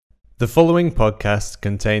The following podcast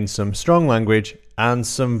contains some strong language and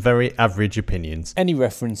some very average opinions. Any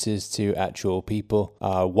references to actual people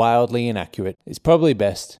are wildly inaccurate. It's probably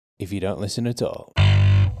best if you don't listen at all.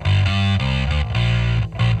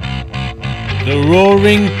 The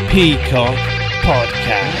Roaring Peacock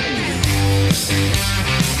Podcast.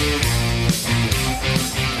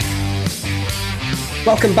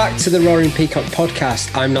 Welcome back to the Roaring Peacock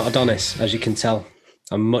Podcast. I'm not Adonis, as you can tell.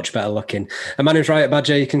 I'm much better looking. And my name's Riot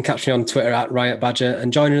Badger. You can catch me on Twitter at Riot Badger.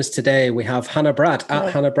 And joining us today, we have Hannah Brad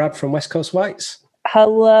at Hannah Brad from West Coast Whites.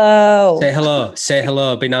 Hello. Say hello. Say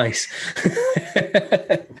hello. Be nice.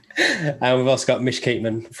 And we've also got Mish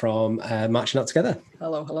Keatman from Marching Out Together.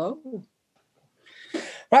 Hello, hello.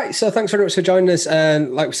 Right, so thanks very much for joining us.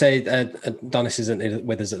 Like we say, Adonis isn't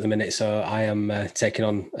with us at the minute, so I am taking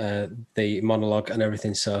on the monologue and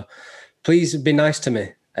everything. So please be nice to me,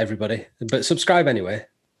 everybody, but subscribe anyway.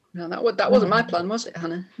 No, that wasn't my plan, was it,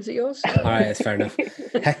 Hannah? Is it yours? All right, it's fair enough.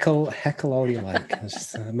 Heckle all you like.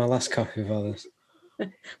 That's my last copy of all this.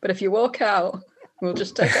 But if you walk out, we'll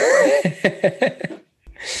just take it.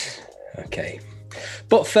 Okay.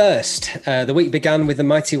 But first, the week began with the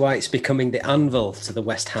Mighty Whites becoming the anvil to the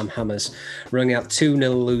West Ham Hammers, running out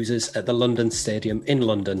 2-0 losers at the London Stadium in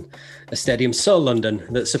London. A stadium so London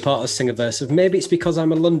that supporters sing a verse of "Maybe it's because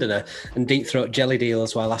I'm a Londoner" and deep throat jelly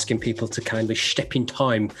deals while asking people to kindly step in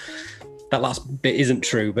time. That last bit isn't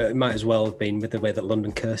true, but it might as well have been with the way that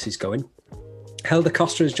London curse is going. Helder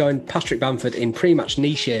Costa has joined Patrick Bamford in pre-match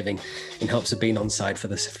knee shaving in hopes of being onside for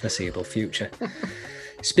the foreseeable future.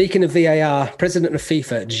 Speaking of VAR, President of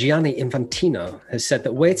FIFA, Gianni Infantino, has said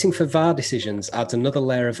that waiting for VAR decisions adds another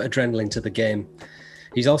layer of adrenaline to the game.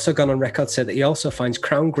 He's also gone on record to say that he also finds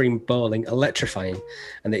Crown Green bowling electrifying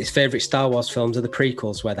and that his favourite Star Wars films are the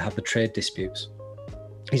prequels where they have the trade disputes.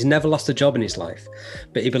 He's never lost a job in his life,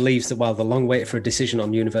 but he believes that while the long wait for a decision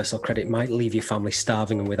on universal credit might leave your family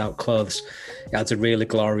starving and without clothes, it adds a really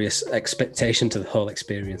glorious expectation to the whole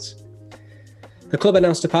experience. The club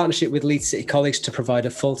announced a partnership with Leeds City College to provide a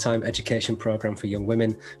full-time education programme for young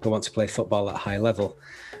women who want to play football at a high level.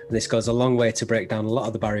 And this goes a long way to break down a lot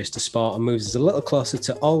of the barriers to sport and moves us a little closer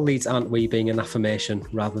to all Leeds aren't we being an affirmation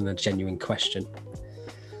rather than a genuine question.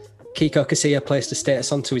 Kiko Casilla placed a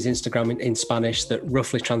status onto his Instagram in Spanish that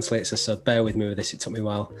roughly translates as, so bear with me with this, it took me a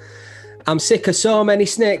while. "I'm sick of so many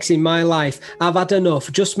snakes in my life. I've had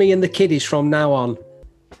enough. Just me and the kiddies from now on."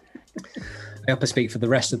 I hope I speak for the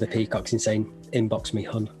rest of the Peacocks in saying, inbox me,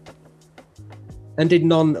 hun. And in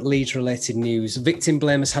non-Leeds related news, victim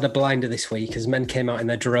blamers had a blinder this week as men came out in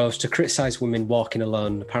their droves to criticise women walking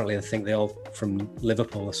alone. Apparently, I think they're all from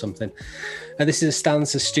Liverpool or something. And this is a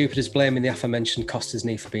stance as stupid as blaming the aforementioned Costa's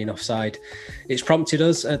knee for being offside. It's prompted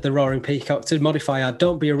us at the Roaring Peacock to modify our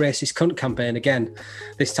 "Don't be a racist cunt" campaign again.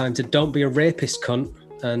 This time to "Don't be a rapist cunt,"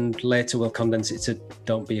 and later we'll condense it to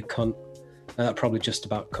 "Don't be a cunt." That probably just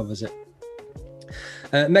about covers it.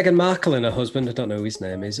 Meghan Markle and her husband, I don't know who his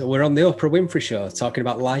name is, were on the Oprah Winfrey Show talking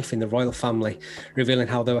about life in the royal family, revealing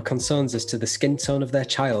how there were concerns as to the skin tone of their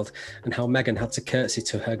child and how Meghan had to curtsy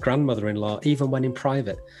to her grandmother-in-law even when in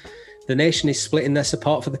private. The nation is splitting their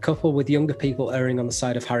support for the couple, with younger people erring on the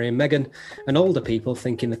side of Harry and Meghan and older people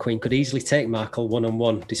thinking the Queen could easily take Markle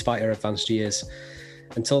one-on-one despite her advanced years.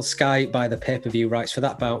 Until Sky buy the pay-per-view rights for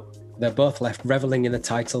that bout, they're both left revelling in the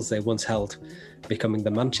titles they once held, becoming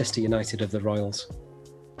the Manchester United of the Royals.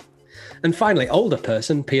 And finally, older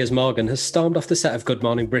person, Piers Morgan, has stormed off the set of Good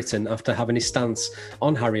Morning Britain after having his stance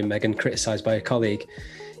on Harry and Meghan criticised by a colleague.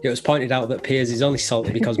 It was pointed out that Piers is only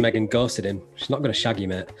salty because Meghan ghosted him. She's not going to shag you,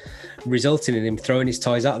 mate. Resulting in him throwing his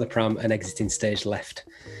toys out of the pram and exiting stage left.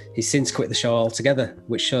 He's since quit the show altogether,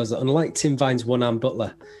 which shows that unlike Tim Vine's one-arm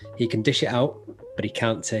butler, he can dish it out, but he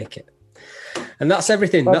can't take it. And that's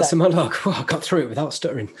everything. That's the monologue. Oh, I got through it without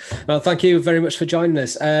stuttering. Well, thank you very much for joining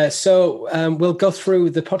us. So we'll go through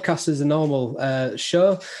the podcast as a normal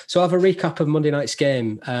show. So I'll have a recap of Monday night's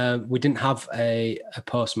game. We didn't have a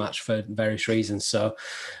post-match for various reasons. So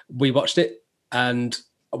we watched it and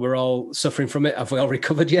we're all suffering from it. Have we all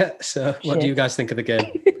recovered yet? So what do you guys think of the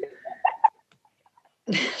game?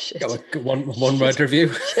 Got a one-word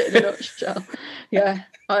review. Shit in a nutshell. Yeah.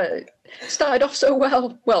 Started off so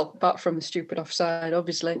well. Well, apart from the stupid offside,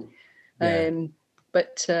 obviously. Yeah.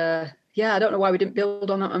 But I don't know why we didn't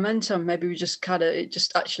build on that momentum. Maybe we just it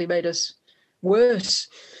just actually made us worse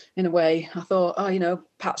in a way. I thought,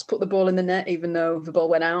 Pat's put the ball in the net, even though the ball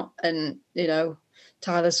went out, and,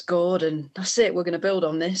 Tyler scored, and that's it. We're going to build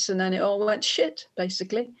on this. And then it all went shit,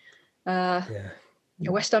 basically.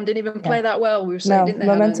 West Ham didn't even play that well. We were saying, didn't they?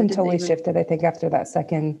 Momentum totally shifted, I think, after that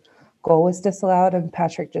second goal was disallowed and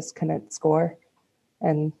Patrick just couldn't score.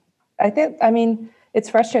 And I think, it's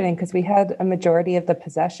frustrating because we had a majority of the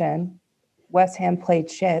possession. West Ham played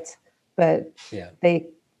shit, but they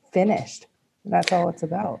finished. And that's all it's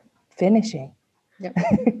about. Finishing. Yeah.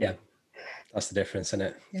 Yeah. That's the difference, isn't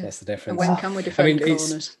it? Yeah. That's the difference. And when can we defend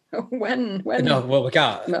corners? When? No, well, we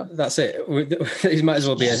can't. No. That's it. It might as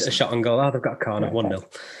well be a shot on goal. Oh, they've got a corner,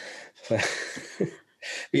 1-0.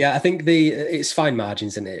 Yeah, I think it's fine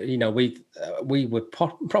margins, isn't it? You know, we were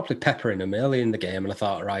properly peppering them early in the game, and I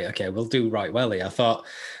thought, right, okay, we'll do right well here. I thought,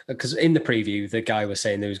 because in the preview, the guy was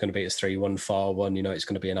saying they was going to beat us 3-1, 4-1, you know, it's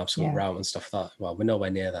going to be an absolute rout and stuff. I thought, well, we're nowhere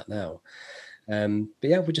near that now. But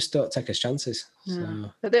yeah, we just don't take his chances.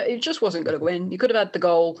 So. But it just wasn't going to win. You could have had the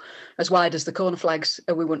goal as wide as the corner flags,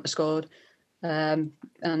 and we wouldn't have scored.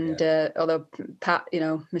 Although Pat, you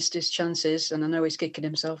know, missed his chances, and I know he's kicking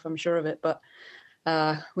himself, I'm sure of it, but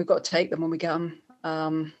we've got to take them when we get them.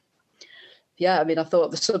 Yeah, I mean, I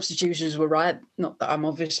thought the substitutions were right. Not that I'm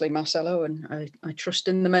obviously Marcelo, and I trust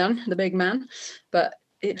in the big man, but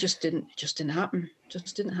it just didn't happen.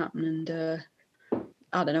 Just didn't happen, and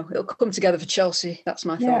I don't know. It'll come together for Chelsea. That's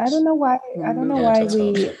my thoughts. Yeah, I don't know why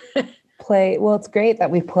we play. Well, it's great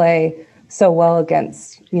that we play so well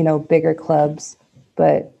against, you know, bigger clubs,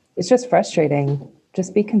 but it's just frustrating.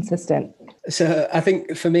 Just be consistent. So I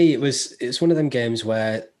think for me, it's one of them games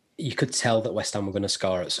where you could tell that West Ham were going to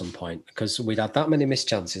score at some point because we'd had that many missed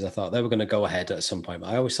chances. I thought they were going to go ahead at some point, but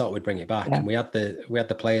I always thought we'd bring it back, and we had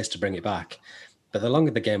the players to bring it back. But the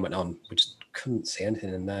longer the game went on, we just couldn't see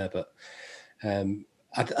anything in there. But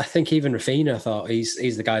I think even Rafinha, I thought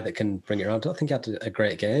he's the guy that can bring it around. I don't think he had a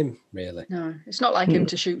great game, really. No, it's not like him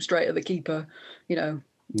to shoot straight at the keeper, you know.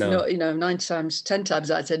 No, you know, 10 times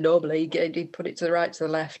I'd say normally he'd put it to the right, to the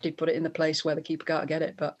left. He'd put it in the place where the keeper can't get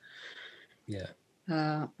it. But yeah.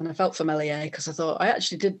 And I felt for Meslier because I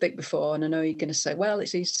actually did think before, and I know you're going to say, well,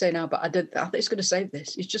 it's easy to say now, but I think he's going to save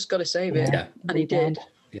this. He's just got to save it. Yeah. And he did.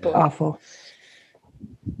 Yeah. But, awful.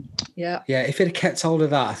 Yeah. Yeah, if he'd have kept hold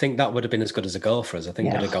of that, I think that would have been as good as a goal for us. I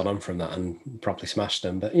think we'd have gone on from that and properly smashed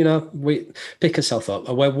them. But, you know, we pick ourselves up.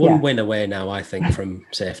 We're one win away now, I think, from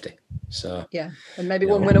safety. So yeah, and maybe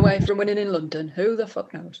one win away from winning in London. Who the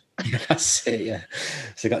fuck knows? Yeah, that's it, yeah.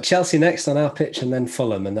 So we've got Chelsea next on our pitch and then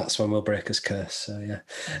Fulham, and that's when we'll break his curse. So,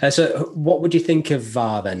 yeah. So what would you think of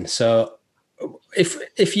VAR then? So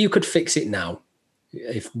if you could fix it now,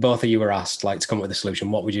 if both of you were asked like to come up with a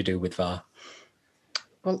solution, what would you do with VAR?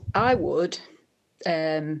 Well, I would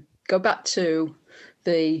go back to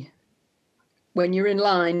the when you're in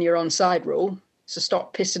line, you're onside rule. So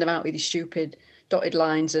stop pissing them out with your stupid dotted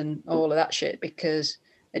lines and all of that shit because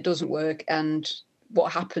it doesn't work. And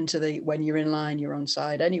what happened to the when you're in line, you're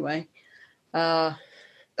onside anyway. That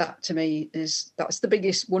to me that's the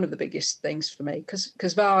biggest one of the biggest things for me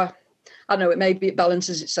because VAR. I don't know, it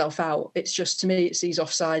balances itself out. It's just to me, it's these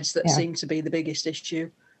offsides that seem to be the biggest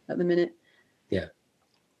issue at the minute. Yeah.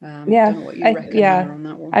 Don't know what you reckon on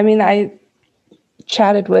that one. I mean, I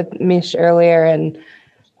chatted with Mish earlier, and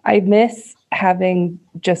I miss having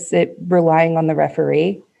just it relying on the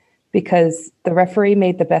referee because the referee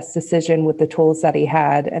made the best decision with the tools that he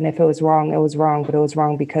had. And if it was wrong, it was wrong, but it was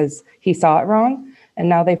wrong because he saw it wrong. And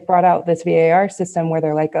now they've brought out this VAR system where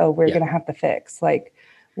they're like, oh, we're going to have to fix. Like,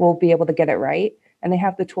 we'll be able to get it right. And they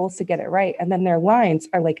have the tools to get it right. And then their lines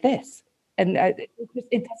are like this. And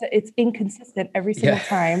it's inconsistent every single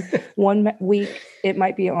time. 1 week, it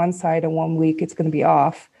might be onside, and 1 week, it's going to be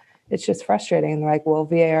off. It's just frustrating. And they're like, well,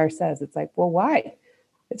 VAR says. It's like, well, why?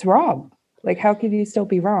 It's wrong. Like, how could you still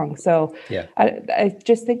be wrong? So I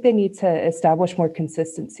just think they need to establish more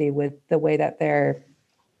consistency with the way that they're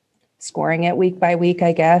scoring it week by week,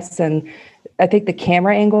 I guess. And I think the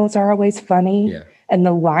camera angles are always funny. Yeah. And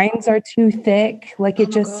the lines are too thick. Like, it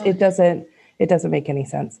doesn't make any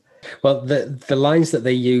sense. Well, the lines that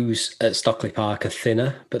they use at Stockley Park are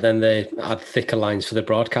thinner, but then they add thicker lines for the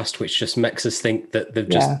broadcast, which just makes us think that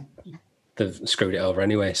they've screwed it over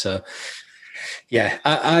anyway. So, yeah,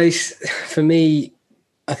 I for me,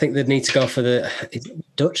 I think they'd need to go for the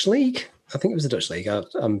Dutch league. I think it was the Dutch league. I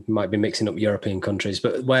might be mixing up European countries,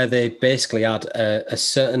 but where they basically add a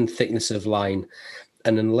certain thickness of line,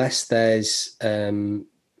 and unless there's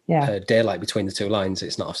daylight between the two lines,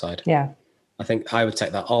 it's not offside. Yeah. I think I would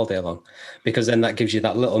take that all day long because then that gives you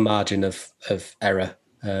that little margin of error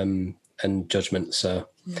and judgment. So,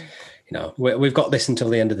 you know, we've got this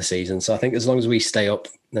until the end of the season. So I think as long as we stay up,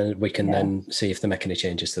 then we can then see if they make any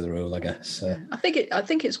changes to the rule, I guess. So. I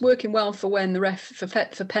think it's working well for when the ref for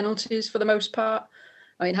penalties for the most part.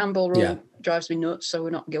 I mean, handball rule drives me nuts, so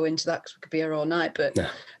we're not going into that because we could be here all night. But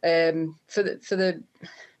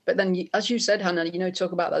but then as you said, Hannah, you know,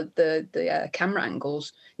 talk about the camera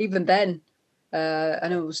angles. Even then. I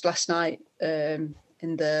know it was last night in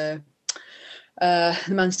the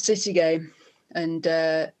Man City game, and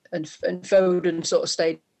Foden sort of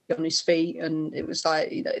stayed on his feet, and it was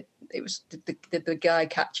like, you know, it was the guy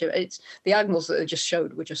catch him. It's the angles that they just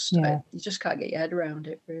showed were just you just can't get your head around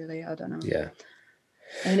it, really. I don't know. Yeah.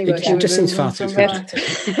 Anyway, it just seems far too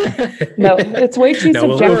subjective. No, it's way too No,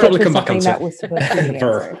 we'll subjective probably for come back something onto that was supposed to be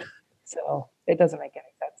answered. So it doesn't make any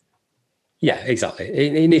sense. Yeah, exactly.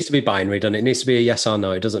 It needs to be binary, doesn't it? It needs to be a yes or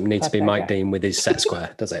no. It doesn't need to be Mike Okay. Dean with his set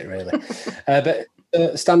square, does it, really? But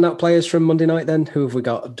standout players from Monday night then? Who have we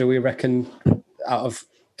got? Do we reckon out of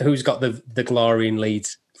who's got the glory in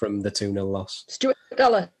Leeds from the 2-0 loss? Stuart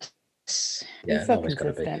Dallas. Yeah, He's so always got to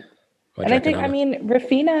be. consistent. What do And you I reckon, think, I Anna? mean,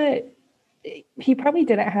 Rafinha, he probably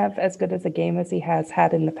didn't have as good as a game as he has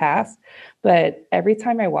had in the past, but every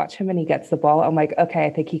time I watch him and he gets the ball, I'm like, okay, I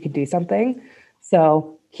think he could do something.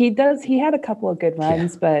 So he had a couple of good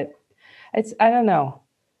runs, but I don't know.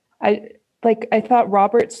 I thought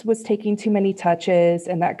Roberts was taking too many touches,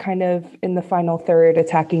 and that kind of in the final third,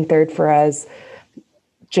 attacking third for us,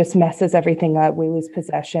 just messes everything up. We lose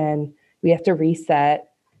possession. We have to reset.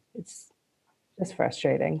 It's just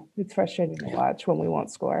frustrating. It's frustrating to watch when we won't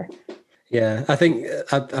score. Yeah, I think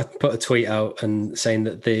I put a tweet out and saying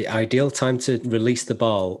that the ideal time to release the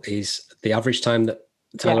ball is the average time that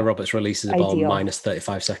Tyler Roberts releases the ball Ideal. minus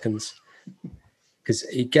 35 seconds. Because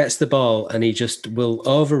he gets the ball and he just will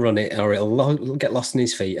overrun it, or it'll get lost in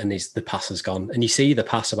his feet, and the pass has gone. And you see the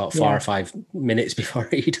pass about 4 or 5 minutes before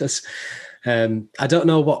he does. I don't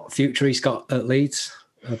know what future he's got at Leeds.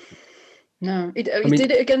 No, he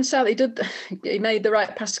did it against South. He made the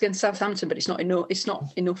right pass against Southampton, but it's not enough. It's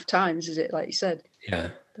not enough times, is it? Like you said. Yeah,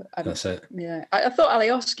 that's it. Yeah, I thought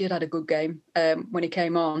Alioski had a good game when he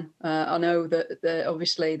came on. I know that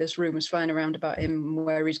obviously there's rumours flying around about him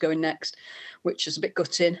where he's going next, which is a bit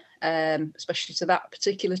gutting, especially to that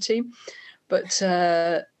particular team. But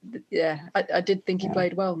yeah, I did think he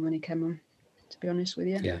played well when he came on, to be honest with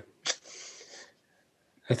you. Yeah.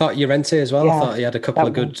 I thought Llorente as well. Yeah, I thought he had a couple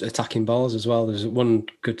of good attacking balls as well. There's one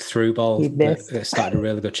good through ball that started a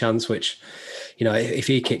really good chance, which, you know, if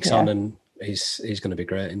he kicks on, and he's going to be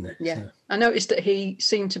great in there. Yeah, so. I noticed that he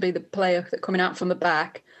seemed to be the player that coming out from the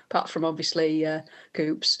back, apart from obviously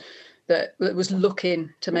Coops, that was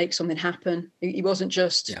looking to make something happen. He wasn't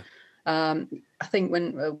just. Yeah. I think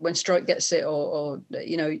when Stroke gets it, or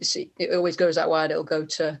you know, it always goes out wide. It'll go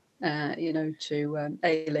to. To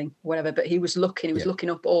Ayling, whatever. But he was looking. He was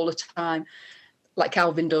looking up all the time, like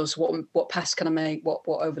Calvin does. What pass can I make? What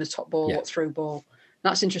over the top ball? What through ball?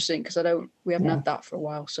 That's interesting because we haven't had that for a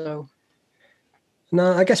while. So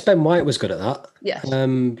no, I guess Ben White was good at that. Yes,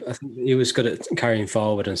 I think he was good at carrying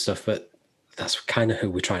forward and stuff. But that's kind of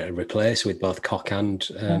who we're trying to replace with both Koch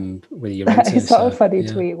and with Llorente. I saw a funny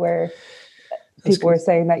tweet where people were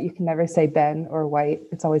saying that you can never say Ben or White.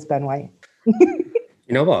 It's always Ben White.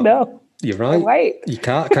 You know what? No, you're right. White. You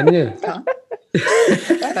can't, can you?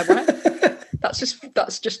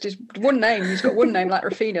 That's just his one name. He's got one name like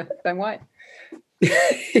Rafinha, Ben White.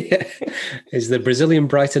 Yeah. He's the Brazilian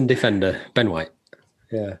Brighton defender, Ben White.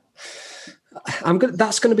 Yeah.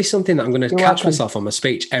 That's going to be something that I'm going to catch myself on my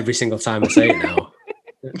speech every single time I say it now.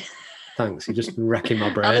 Thanks. You're just wrecking my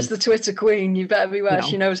brain. As the Twitter queen, you better beware. No.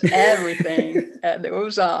 She knows everything that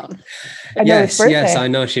goes on. Yes, I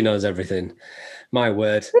know she knows everything. My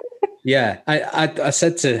word. Yeah, I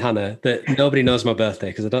said to Hannah that nobody knows my birthday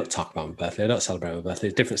because I don't talk about my birthday. I don't celebrate my birthday.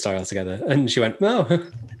 It's a different story altogether. And she went, no,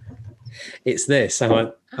 it's this. I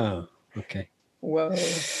went, oh, okay. Whoa.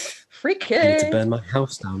 Freaky. I need to burn my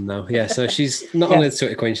house down now. Yeah, so she's not only a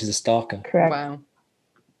Twitter queen, she's a stalker. Correct. Wow.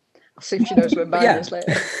 I'll see if she knows where mine is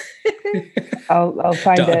later. I'll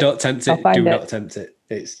find it. Don't tempt it. Do not tempt it.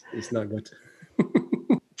 It's not good.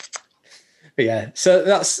 But yeah, so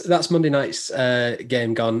that's Monday night's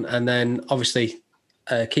game gone, and then obviously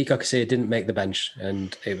Kiko Casilla didn't make the bench,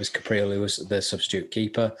 and it was Caprile who was the substitute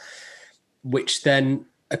keeper. Which then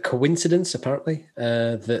a coincidence apparently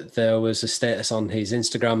that there was a status on his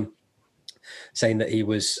Instagram saying that he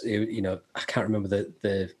was, you know, I can't remember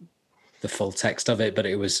the full text of it, but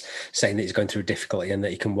it was saying that he's going through difficulty and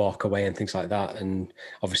that he can walk away and things like that. And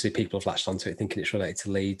obviously people have latched onto it thinking it's related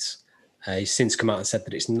to Leeds. He's since come out and said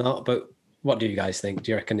that it's not, but what do you guys think?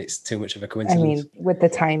 Do you reckon it's too much of a coincidence? I mean, with the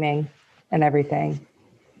timing and everything,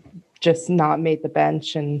 just not made the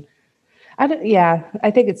bench. And I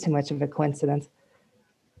think it's too much of a coincidence.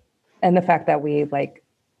 And the fact that we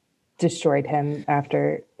destroyed him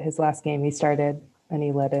after his last game he started and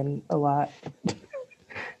he let in a lot.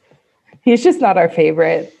 He's just not our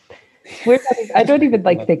favorite. I don't even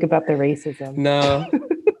think about the racism. No.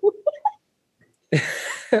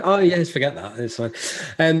 Oh yes, forget that. It's fine.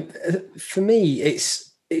 For me,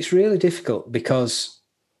 it's really difficult because,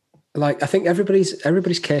 like, I think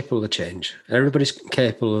everybody's capable of change. Everybody's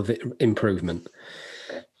capable of improvement.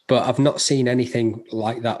 But I've not seen anything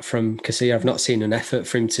like that from Casilla. I've not seen an effort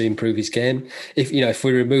for him to improve his game. If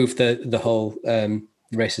we remove the whole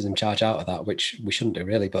racism charge out of that, which we shouldn't do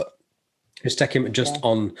really, but just take him just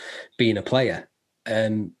on being a player.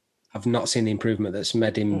 I've not seen the improvement that's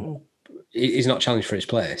made him. He's not challenged for his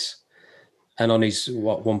place, and on his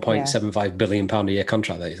 £1.75 billion a year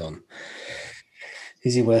contract that he's on,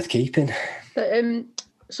 is he worth keeping? But,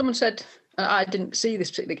 someone said. I didn't see this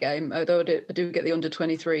particular game, although I do get the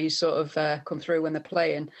under-23s sort of come through when they're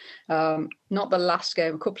playing. Not the last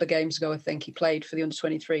game, a couple of games ago, I think he played for the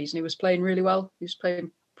under-23s, and he was playing really well. He was playing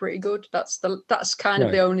pretty good. That's kind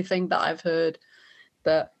of the only thing that I've heard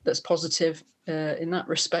that's positive in that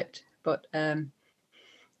respect. But to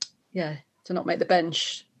not make the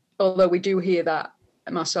bench, although we do hear that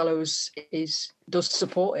Marcelo does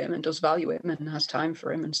support him and does value him and has time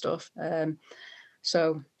for him and stuff.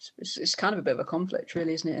 So it's kind of a bit of a conflict,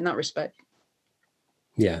 really, isn't it, in that respect?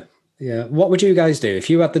 Yeah. What would you guys do if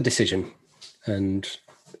you had the decision and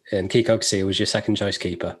Kiko Casilla was your second choice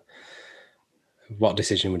keeper? What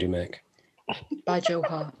decision would you make? By Joe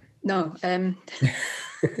Hart. No. I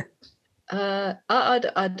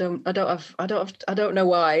don't know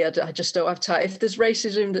why. I just don't have time. If there's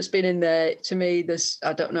racism that's been in there, to me, there's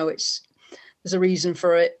a reason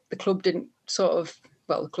for it. The club didn't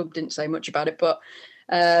the club didn't say much about it, but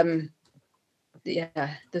I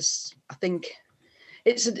think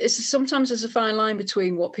it's sometimes there's a fine line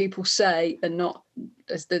between what people say and not.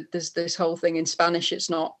 There's this whole thing in Spanish. It's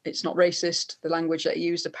not racist, the language that he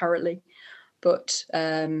used apparently, but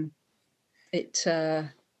there's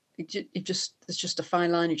just a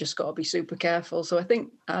fine line. You just got to be super careful. So I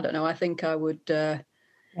think I would. I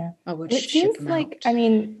would. It seems like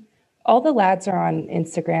all the lads are on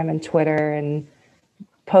Instagram and Twitter and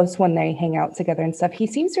post when they hang out together and stuff. He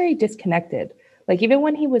seems very disconnected. Like even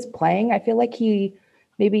when he was playing, I feel like he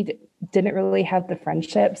maybe didn't really have the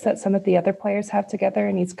friendships that some of the other players have together.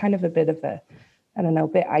 And he's kind of a bit of a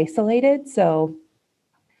bit isolated. So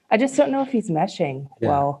I just don't know if he's meshing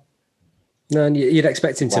well. No, and you'd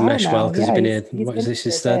expect him to mesh well because he's been here. What is this,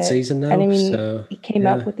 his third season now? And he came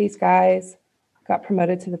up with these guys, got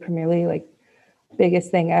promoted to the Premier League, like biggest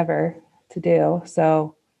thing ever to do.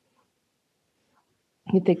 So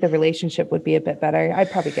you'd think the relationship would be a bit better.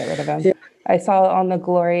 I'd probably get rid of him. Yeah. I saw on the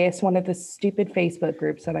Glorious, one of the stupid Facebook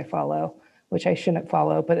groups that I follow, which I shouldn't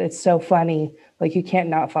follow, but it's so funny. Like you can't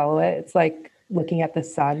not follow it. It's like looking at the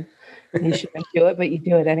sun. You shouldn't do it, but you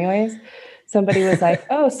do it anyways. Somebody was like,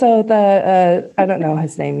 oh, so I don't know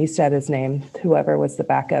his name. You said his name, whoever was the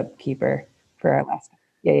backup keeper for our last.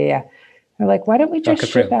 Yeah. They're like, why don't we just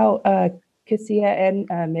ship out Casilla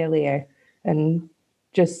and Melier and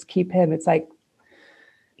just keep him? It's like,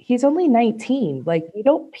 he's only 19. Like, you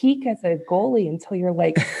don't peak as a goalie until you're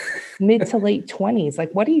like mid to late 20s.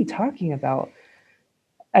 Like, what are you talking about?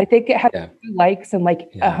 I think it had likes and like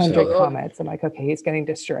 100 comments. I'm like, okay, he's getting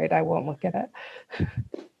destroyed. I won't look at it.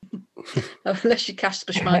 Unless you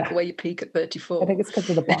Kasper Schmeichel where you peak at 34. I think it's because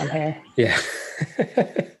of the blonde hair. Yeah.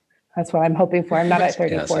 That's what I'm hoping for. I'm not at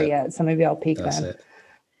 34 yet, so maybe I'll peak then.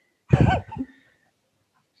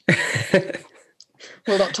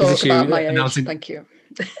 We'll not talk about my age. Thank you.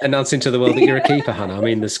 Announcing to the world that you're a keeper, Hannah. I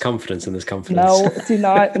mean, there's confidence and there's confidence. No, do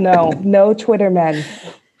not. No Twitter men.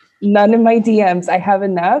 None of my DMs. I have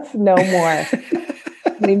enough. No more.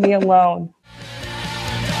 Leave me alone.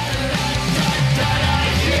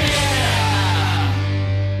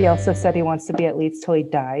 He also said he wants to be at Leeds till he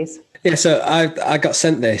dies. Yeah, so I got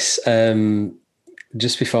sent this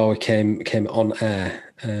just before we came on air.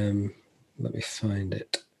 Let me find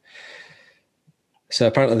it. So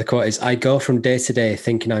apparently the quote is, I go from day to day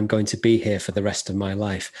thinking I'm going to be here for the rest of my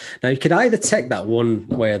life. Now, you could either take that one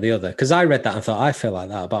way or the other, because I read that and thought, I feel like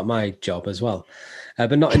that about my job as well,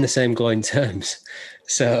 but not in the same glowing terms.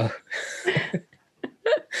 So,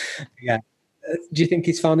 yeah. Do you think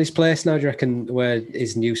he's found his place now? Do you reckon where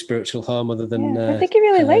his new spiritual home other than... I think he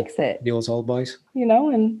really likes it. The old boys?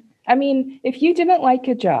 And I mean, if you didn't like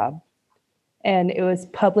a job and it was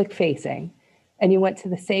public facing, and you went to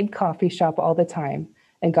the same coffee shop all the time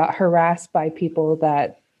and got harassed by people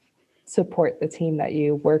that support the team that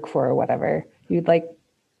you work for or whatever, you'd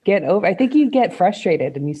get over. I think you'd get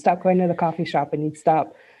frustrated and you stop going to the coffee shop and you'd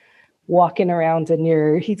stop walking around and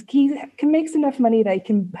he can make enough money that he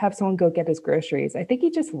can have someone go get his groceries. I think he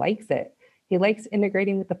just likes it. He likes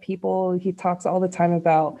integrating with the people. He talks all the time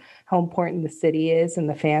about how important the city is and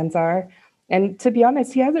the fans are. And to be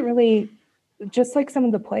honest, he hasn't really just like some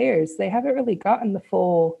of the players, they haven't really gotten the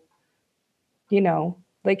full,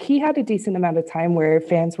 like he had a decent amount of time where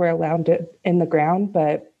fans were allowed in the ground,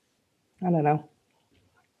 but I don't know.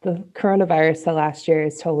 The coronavirus the last year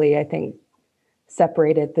has totally, I think,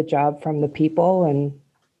 separated the job from the people. And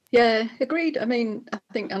yeah, agreed. I mean, I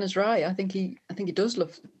think Anna's right. I think he does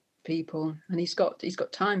love people, and he's got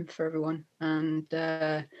time for everyone. And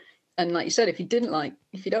like you said, if you don't like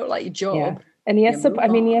your job, and he has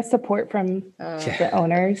he has support from the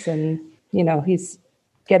owners, and he's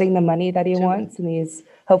getting the money that he wants, and he's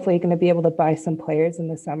hopefully going to be able to buy some players in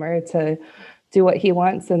the summer to do what he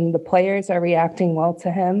wants, and the players are reacting well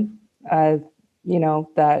to him.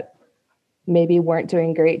 That maybe weren't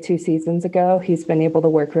doing great 2 seasons ago. He's been able to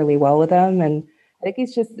work really well with them, and I think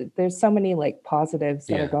there's so many like positives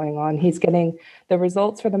that are going on. He's getting the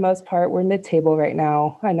results for the most part. We're mid-table right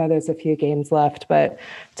now. I know there's a few games left, but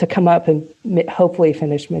to come up and hopefully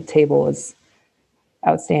finish mid-table is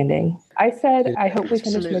outstanding. I said, I hope we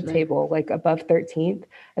finish mid-table, like above 13th.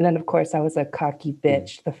 And then, of course, I was a cocky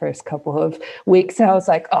bitch the first couple of weeks. And I was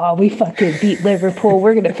like, oh, we fucking beat Liverpool.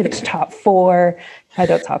 We're going to finish top 4. I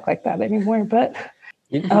don't talk like that anymore, but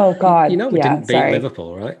oh, God. We didn't beat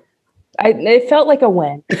Liverpool, right? It felt like a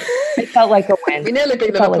win. It felt like a win. We nearly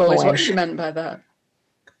beat Liverpool is what she meant by that.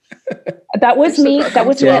 That was me. That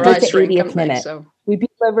was me at the 80th minute. So. We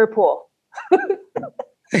beat Liverpool.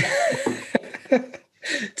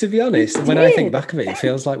 To be honest, when I think back of it, it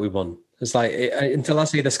feels like we won. It's like until I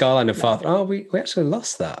see the scoreline and thought, we actually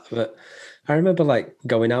lost that. But I remember like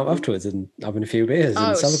going out afterwards and having a few beers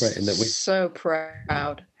and celebrating that we. So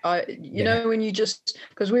proud. You know, when you just,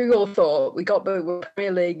 because we all thought we got the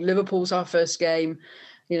Premier League, Liverpool's our first game,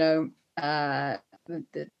 they're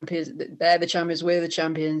the champions, we're the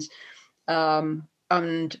champions,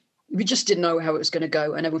 and we just didn't know how it was going to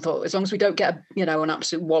go, and everyone thought as long as we don't get an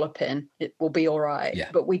absolute walloping, it will be all right.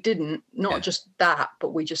 But we didn't. Not just that,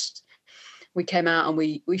 but we came out and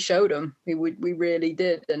we showed them. We really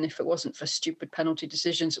did. And if it wasn't for stupid penalty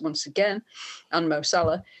decisions once again, and Mo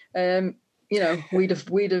Salah,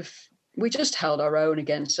 we just held our own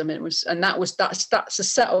against them. That's a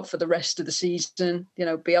setup for the rest of the season.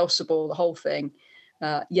 Bielsa ball, the whole thing.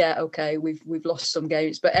 We've lost some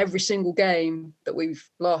games, but every single game that we've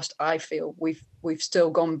lost, I feel we've still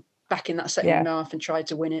gone back in that second half and tried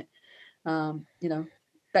to win it.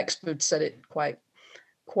 Becksford said it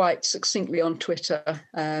quite succinctly on Twitter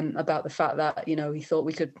about the fact that he thought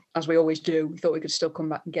we could, as we always do, we thought we could still come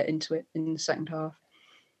back and get into it in the second half.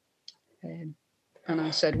 And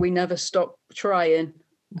I said we never stop trying,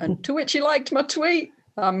 and to which he liked my tweet.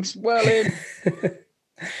 I'm well in.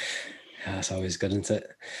 That's always good, isn't it?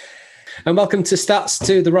 And welcome to Stats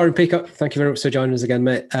to the Roaring Peacock. Thank you very much for joining us again,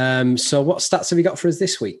 mate. So what stats have you got for us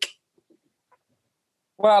this week?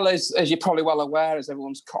 Well, as you're probably well aware, as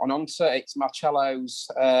everyone's cotton on to, it's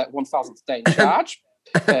Marcello's 1,000th day in charge.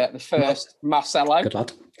 The first Marcelo. Good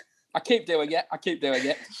lad. I keep doing it.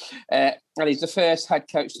 And he's the first head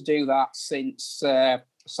coach to do that since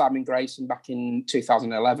Simon Grayson back in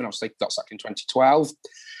 2011. Obviously, got sacked in 2012.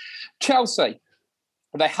 Chelsea.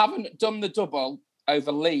 They haven't done the double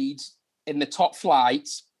over Leeds in the top flight.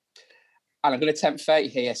 And I'm going to tempt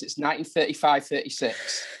fate here. So it's 1935-36.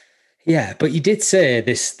 Yeah, but you did say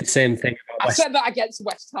the same thing about said that against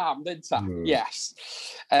West Ham, didn't I? Yes.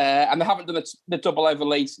 And they haven't done the double over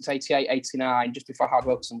Leeds since 88-89, just before Howard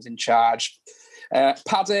Wilson was in charge.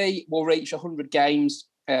 Paddy will reach 100 games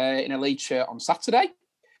in a league shirt on Saturday.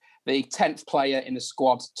 The 10th player in the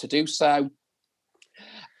squad to do so.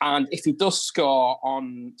 And if he does score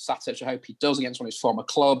on Saturday, which I hope he does against one of his former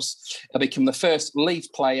clubs, he'll become the first Leeds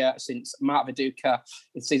player since Mark Viduka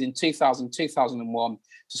in season 2000-2001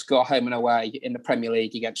 to score home and away in the Premier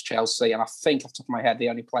League against Chelsea. And I think off the top of my head, the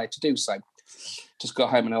only player to do so, to score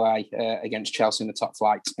home and away against Chelsea in the top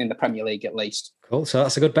flight, in the Premier League at least. Cool. So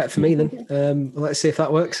that's a good bet for me then. Let's see if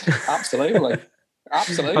that works. Absolutely.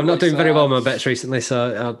 I'm not doing very well on my bets recently,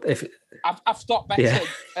 so I've stopped betting. Yeah.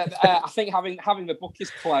 I think having the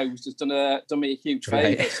bookies closed has done me a huge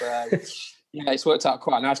favour. Right. So it's worked out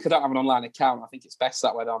quite nice. Because I don't have an online account. I think it's best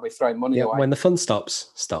that way. I'll be throwing money away. When the fun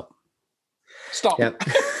stops, stop. Yep.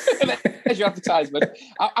 There's your advertisement.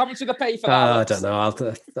 How much do they pay for that? I don't know.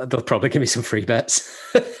 They'll probably give me some free bets.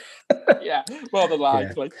 Yeah, more than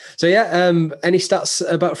likely. Yeah. So any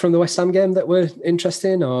stats from the West Ham game that were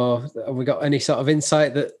interesting, or have we got any sort of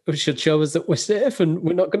insight that should show us that we're safe and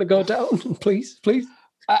we're not going to go down? Please.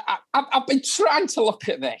 I've been trying to look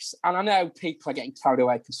at this, and I know people are getting carried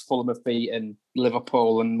away because Fulham have beaten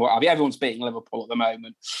Liverpool and what have you. Everyone's beating Liverpool at the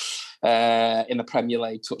moment in the Premier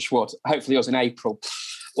League. Touch wood. Hopefully, it was in April.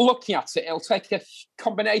 looking at it, it'll take a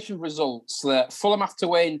combination of results that Fulham have to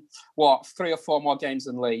win, 3 or 4 more games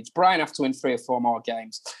than Leeds. Brighton have to win 3 or 4 more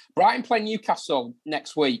games. Brighton play Newcastle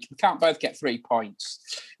next week. We can't both get 3 points.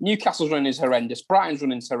 Newcastle's running is horrendous. Brighton's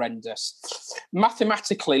running is horrendous.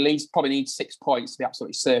 Mathematically, Leeds probably need 6 points to be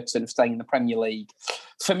absolutely certain of staying in the Premier League.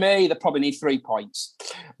 For me, they probably need 3 points.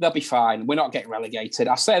 They'll be fine. We're not getting relegated.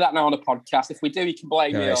 I say that now on a podcast. If we do, you can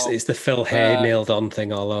blame me. It's the Phil Hay nailed on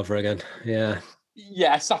thing all over again. Yeah.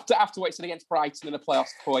 Yes, after waiting against Brighton in the playoffs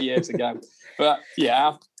 4 years ago. But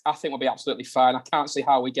yeah, I think we'll be absolutely fine. I can't see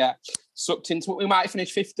how we get sucked into it. We might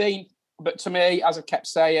finish 15th, but to me, as I kept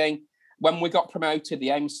saying, when we got promoted, the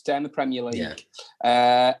aim was to stay in the Premier League.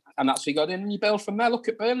 Yeah. And that's what you got in and you build from there. Look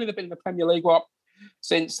at Burnley, they've been in the Premier League,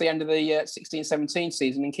 since the end of the 16-17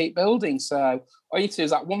 season and keep building. So all you do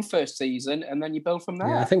is that one first season and then you build from there.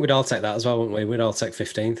 Yeah, I think we'd all take that as well, wouldn't we? We'd all take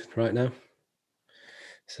 15th right now.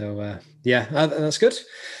 So, that's good.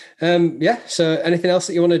 So anything else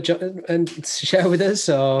that you want to share with us?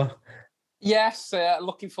 Or Yes,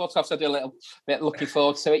 looking forward to it. I do a little bit looking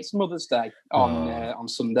forward to it. It's Mother's Day on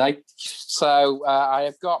Sunday. So I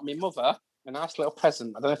have got my mother a nice little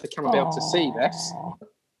present. I don't know if the camera will be able to see this.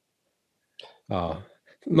 Oh,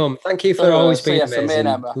 Mum, thank you for always being amazing. Me and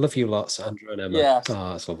Emma. Love you lots, Andrew and Emma. Yes.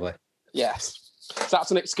 Oh, that's lovely. Yes. So that's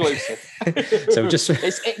an exclusive. So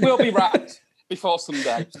it will be wrapped before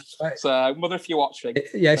Sunday. Right. So, Mother, if you're watching.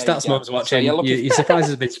 Yes, that's Mum's watching. So, your surprise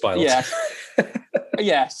has been spoiled. Yeah.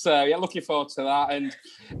 Yeah, so looking forward to that.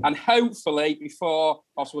 And hopefully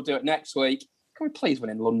also we'll do it next week. Can we please win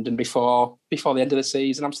in London before the end of the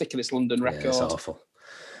season? I'm sick of this London record. Yeah, it's awful.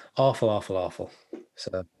 Awful.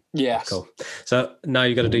 So yes. Cool. So now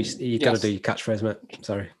you gotta do your catchphrase, mate.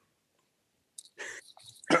 Sorry.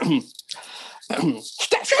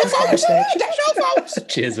 Step your folks.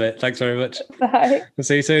 Cheers, mate. Thanks very much. Bye. We'll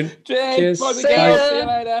see you soon. Cheers. See you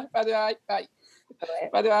later. Bye.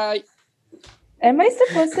 Bye. Am I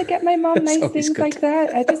supposed to get my mom nice things good. like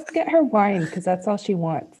that? I just get her wine because that's all she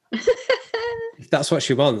wants. If that's what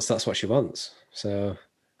she wants, that's what she wants. So,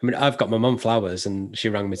 I mean, I've got my mum flowers and she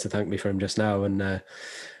rang me to thank me for him just now. And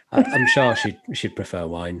I'm sure she'd prefer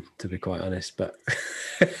wine, to be quite honest. But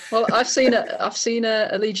well, I've seen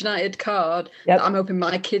a Leeds United card that I'm hoping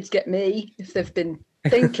my kids get me if they've been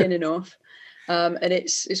thinking enough. And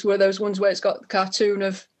it's one of those ones where it's got the cartoon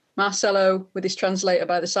of Marcelo with his translator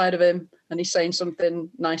by the side of him, and he's saying something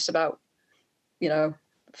nice about,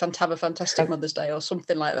 have a fantastic Mother's Day or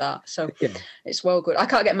something like that. So It's well good. I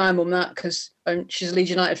can't get my mum that because she's a Leeds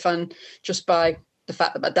United fan just by the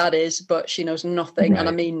fact that my dad is, but she knows nothing, and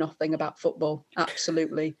I mean nothing about football.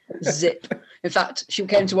 Absolutely zip. In fact, she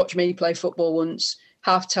came to watch me play football once,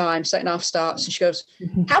 half time, second half starts, and she goes,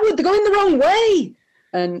 "Howard, they're going the wrong way."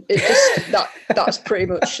 And it just that's pretty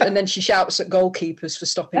much. And then she shouts at goalkeepers for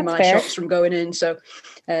stopping my shots from going in. So,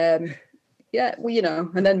 and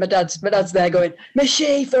then my dad's there going,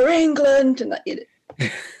 "Michie for England," and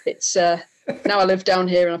it's now I live down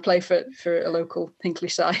here and I play for a local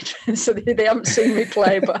Hinkley side, so they haven't seen me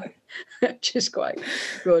play, but which is quite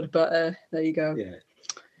good. But there you go. Yeah.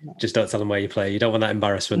 Just don't tell them where you play. You don't want that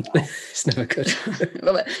embarrassment. It's never good.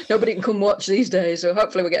 Well, nobody can come watch these days, so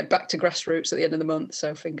hopefully we're getting back to grassroots at the end of the month.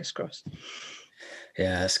 So fingers crossed.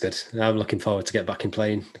 Yeah, that's good. I'm looking forward to get back in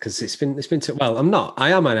playing because it's been too, well, I'm not.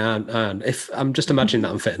 I am and if I'm just imagining that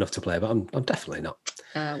I'm fit enough to play, but I'm definitely not.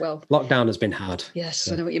 Well, lockdown has been hard. Yes,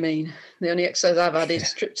 so. I know what you mean. The only exercise I've had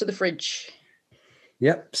is trip to the fridge.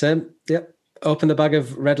 Yep, same. Yep. Open the bag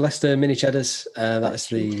of Red Leicester mini cheddars. That's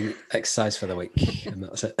the exercise for the week, and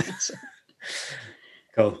that's it.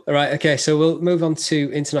 Cool. All right. Okay. So we'll move on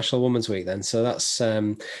to International Women's Week then. So that's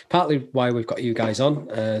partly why we've got you guys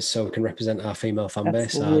on, so we can represent our female fan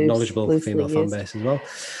base, our knowledgeable female fan base as well.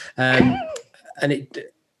 And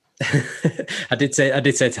it, I did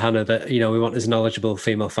say to Hannah that we want this knowledgeable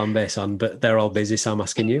female fan base on, but they're all busy, so I'm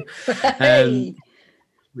asking you.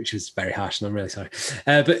 Which was very harsh, and I'm really sorry.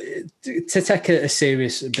 But to take a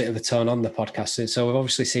serious bit of a tone on the podcast, so we've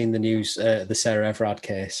obviously seen the news, the Sarah Everard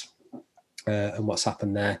case, and what's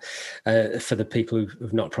happened there. For the people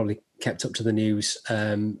who've not probably kept up to the news,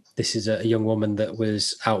 this is a young woman that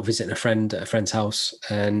was out visiting a friend at a friend's house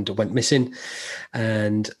and went missing,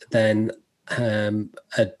 and then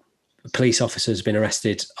a police officer has been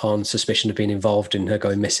arrested on suspicion of being involved in her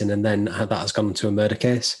going missing, and then that has gone into a murder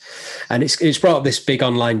case. And it's brought up this big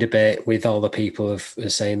online debate with all the people of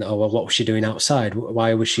saying, "Oh, well, what was she doing outside?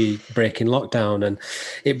 Why was she breaking lockdown?" And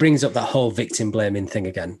it brings up that whole victim blaming thing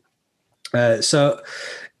again. So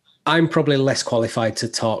I'm probably less qualified to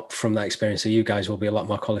talk from that experience, so you guys will be a lot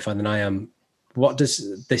more qualified than I am. What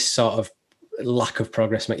does this sort of lack of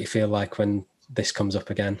progress make you feel like when this comes up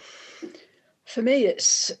again? For me,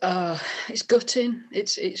 it's gutting.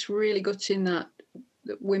 It's really gutting that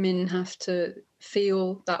women have to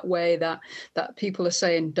feel that way. That people are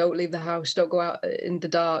saying, "Don't leave the house. Don't go out in the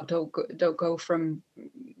dark. Don't go from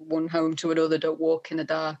one home to another. Don't walk in the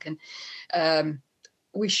dark." And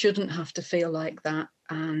we shouldn't have to feel like that.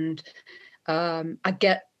 And I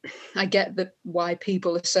get that why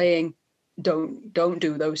people are saying, "Don't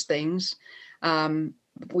do those things."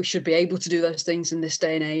 We should be able to do those things in this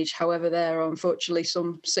day and age. However, there are unfortunately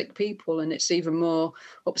some sick people, and it's even more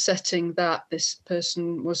upsetting that this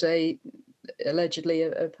person was allegedly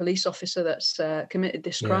a police officer that's committed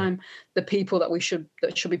this crime. The people that should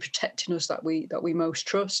be protecting us, that we most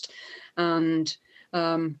trust, and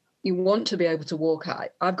you want to be able to walk out.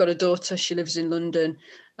 I've got a daughter. She lives in London.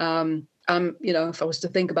 If I was to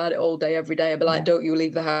think about it all day, every day, I'd be like, "Don't you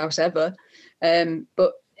leave the house ever."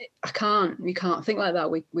 But I can't. We can't think like that.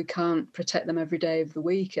 We can't protect them every day of the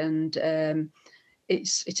week, and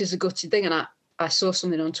it is a gutted thing. And I saw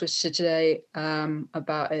something on Twitter today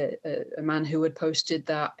about a man who had posted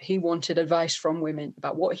that he wanted advice from women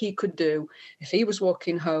about what he could do if he was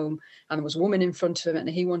walking home and there was a woman in front of him, and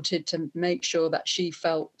he wanted to make sure that she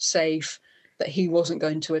felt safe, that he wasn't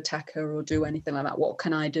going to attack her or do anything like that. What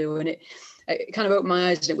can I do? And it kind of opened my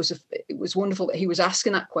eyes. And it was wonderful that he was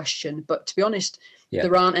asking that question. But to be honest,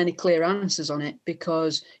 there aren't any clear answers on it,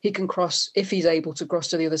 because he can cross, if he's able to cross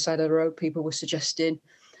to the other side of the road. People were suggesting,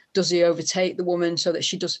 does he overtake the woman so that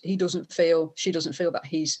she doesn't feel that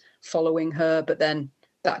he's following her? But then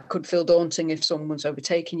that could feel daunting if someone's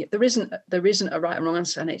overtaking you. There isn't a right and wrong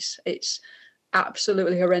answer, and it's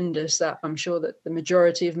absolutely horrendous that I'm sure that the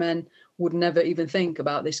majority of men would never even think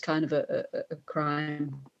about this kind of a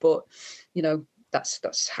crime. But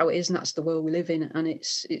that's how it is, and that's the world we live in. And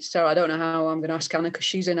it's so I don't know how I'm going to ask Anna, because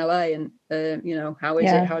she's in LA, and how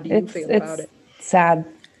is it? How do you feel about it? Sad.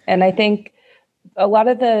 And I think a lot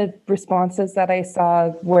of the responses that I saw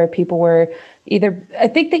where people were I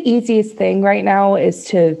think the easiest thing right now is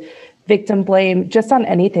to victim blame just on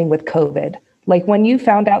anything with COVID. Like when you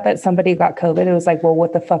found out that somebody got COVID, it was like, well,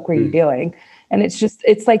 what the fuck were you doing? And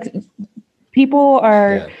it's like people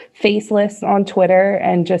are faceless on Twitter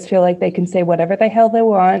and just feel like they can say whatever the hell they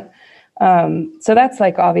want. So that's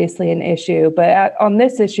like obviously an issue. But on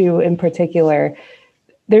this issue in particular,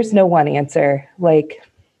 there's no one answer. Like,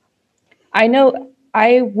 I know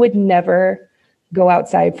I would never go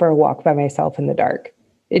outside for a walk by myself in the dark.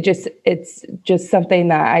 It's just something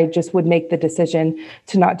that I just would make the decision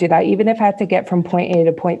to not do that. Even if I had to get from point A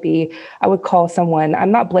to point B, I would call someone.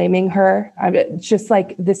 I'm not blaming her. I'm just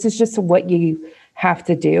like, this is just what you have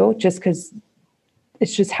to do, just because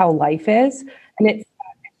it's just how life is. And it's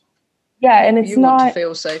you not want to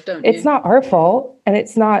feel safe, don't you? It's not our fault, and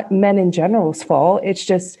it's not men in general's fault. It's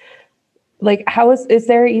just like, how is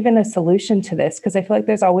there even a solution to this? Because I feel like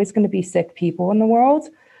there's always going to be sick people in the world.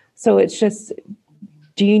 So it's just,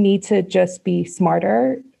 do you need to just be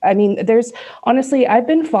smarter? I mean, honestly, I've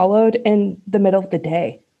been followed in the middle of the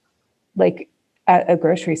day, like at a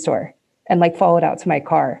grocery store, and like followed out to my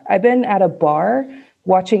car. I've been at a bar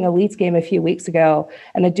watching a Leeds game a few weeks ago,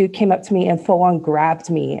 and a dude came up to me and full on grabbed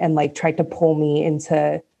me and like tried to pull me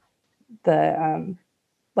into the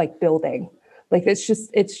like building. Like, it's just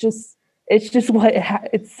what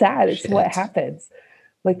it's sad. It's what happens.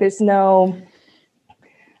 Like, there's no,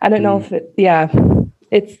 I don't know if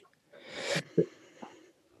it's.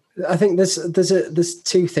 I think there's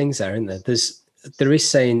two things there, isn't there? There is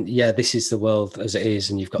saying, this is the world as it is,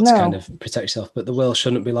 and you've got to kind of protect yourself, but the world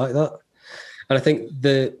shouldn't be like that. And I think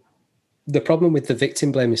the problem with the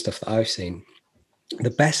victim blaming stuff that I've seen, the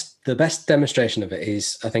best demonstration of it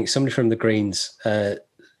is, I think somebody from the Greens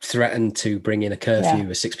threatened to bring in a curfew,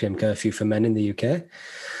 a 6 p.m. curfew for men in the UK.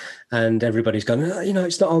 And everybody's gone,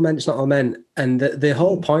 it's not all men, it's not all men. And the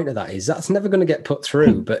whole point of that is that's never going to get put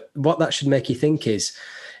through. But what that should make you think is,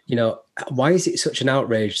 why is it such an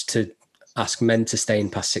outrage to ask men to stay in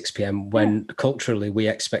past 6 p.m. when culturally we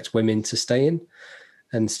expect women to stay in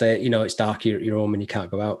and stay, it's dark, you're home and you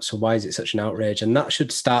can't go out. So why is it such an outrage? And that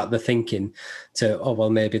should start the thinking to,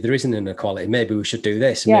 maybe there isn't an equality. Maybe we should do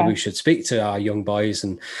this. And maybe we should speak to our young boys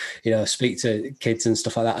and, speak to kids and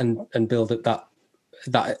stuff like that and build up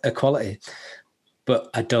that equality. But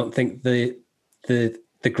I don't think the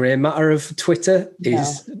grey matter of Twitter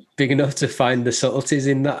is big enough to find the subtleties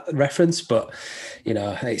in that reference. But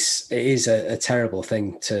it is a terrible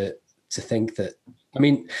thing to think that. I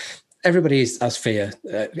mean, everybody has fear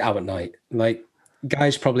out at night. Like,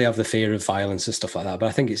 guys probably have the fear of violence and stuff like that, but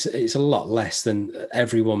I think it's a lot less than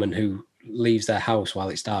every woman who leaves their house while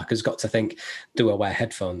it's dark has got to think, do I wear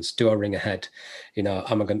headphones? Do I ring ahead? You know,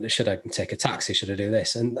 should I take a taxi? Should I do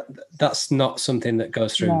this? And that's not something that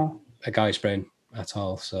goes through a guy's brain at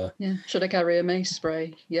all. So yeah, should I carry a mace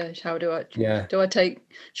spray? Yeah, how do I? Yeah,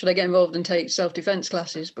 should I get involved and take self-defense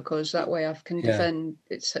classes because that way I can defend?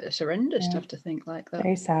 It's horrendous to have to think like that.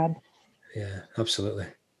 Very sad. Yeah, absolutely.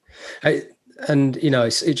 And you know,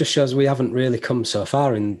 it just shows we haven't really come so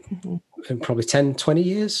far in probably 10, 20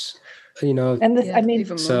 years. You know, and this, I mean,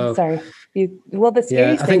 so sorry. The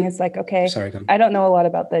scary thing is like, okay, I don't know a lot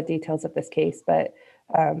about the details of this case, but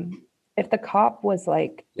if the cop was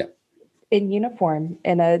like in uniform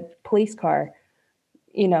in a police car,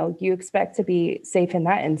 you know, you expect to be safe in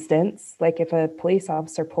that instance. Like if a police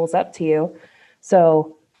officer pulls up to you,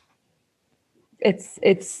 so it's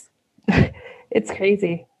it's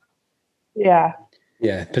crazy. Yeah.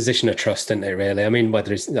 Yeah, position of trust, isn't it? Really. I mean, I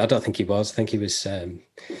don't think he was. I think he was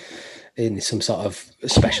in some sort of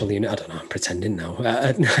special unit. I don't know. I'm pretending now.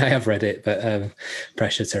 I have read it, but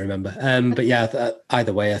pressure to remember. But yeah,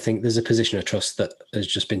 either way, I think there's a position of trust that has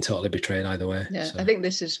just been totally betrayed. Either way. Yeah, so. I think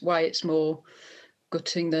this is why it's more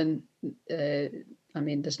gutting than. I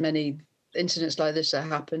mean, there's many incidents like this that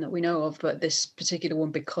happen that we know of, but this particular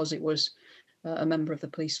one, because it was a member of the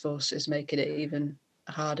police force, is making it even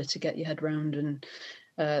harder to get your head round, and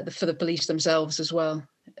for the police themselves as well,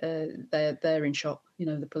 they're in shock, you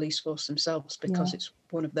know, the police force themselves, because it's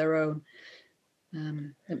one of their own.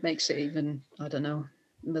 It makes it even, I don't know,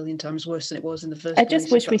 a million times worse than it was in the first place. I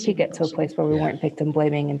just wish we could get to a place where we weren't victim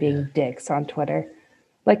blaming and being dicks on Twitter.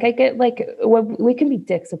 Like I get we can be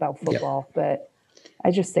dicks about football, but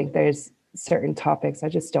I just think there's certain topics I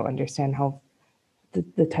just don't understand how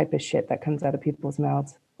the type of shit that comes out of people's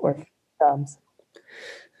mouths or thumbs.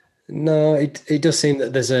 No, it does seem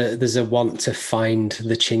that there's a want to find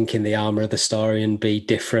the chink in the armor of the story and be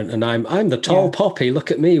different. And I'm the tall poppy. Look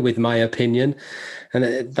at me with my opinion,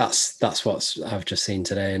 and that's what I've just seen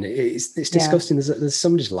today. And it's disgusting. There's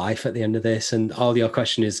somebody's life at the end of this, and all your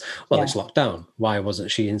question is, well, it's locked down. Why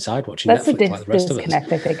wasn't she inside watching Netflix like the rest of us? That's the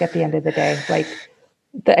disconnect, I think, at the end of the day. Like,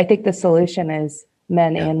 I think the solution is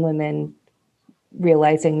men and women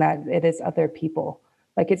realizing that it is other people.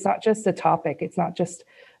 Like, it's not just a topic. It's not just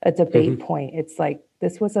a debate point. It's like,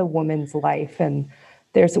 this was a woman's life. And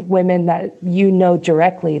there's women that you know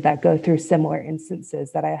directly that go through similar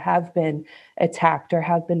instances that have been attacked or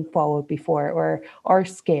have been followed before or are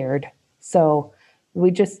scared. So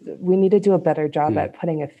we need to do a better job at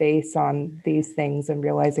putting a face on these things and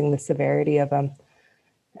realizing the severity of them.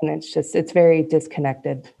 And it's very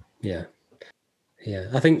disconnected. Yeah. Yeah,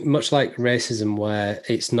 I think much like racism, where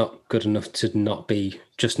it's not good enough to not be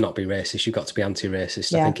racist, you've got to be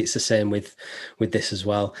anti-racist. I think it's the same with this as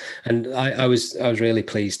well. And I was really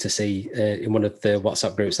pleased to see in one of the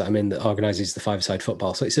WhatsApp groups that I'm in that organises the five-a-side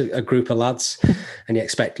football. So it's a group of lads, and you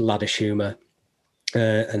expect laddish humour.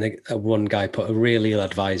 And one guy put a really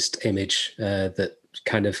ill-advised image that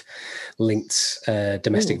kind of linked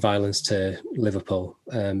domestic violence to Liverpool.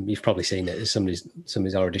 You've probably seen it.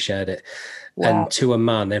 Somebody's already shared it. Wow. And to a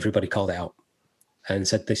man, everybody called it out and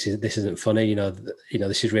said, "This isn't funny. You know,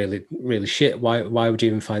 this is really, really shit. Why would you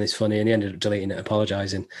even find this funny?" And he ended up deleting it,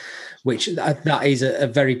 apologising, which that is a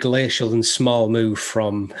very glacial and small move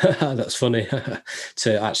from that's funny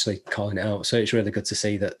to actually calling it out. So it's really good to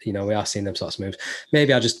see that, you know, we are seeing them sorts of moves.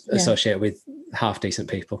 Maybe I just associate with half decent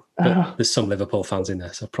people, but there's some Liverpool fans in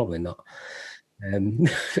there, so probably not.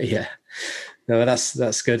 Yeah, no,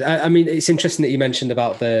 that's good. I mean, it's interesting that you mentioned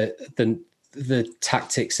about the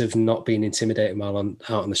tactics of not being intimidated while out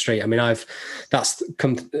on the street. I mean, that's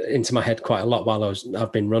come into my head quite a lot while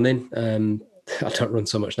I've been running. I don't run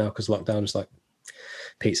so much now because lockdown is like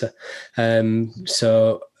pizza.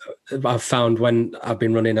 So I've found when I've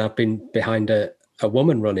been running, I've been behind a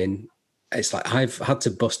woman running. It's like I've had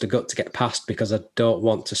to bust a gut to get past because I don't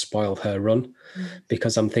want to spoil her run.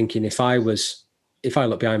 Because I'm thinking if I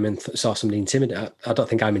look behind me and saw somebody intimidating, I don't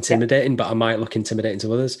think I'm intimidating, but I might look intimidating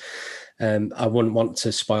to others. I wouldn't want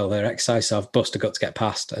to spoil their exercise, so I've busted a gut to get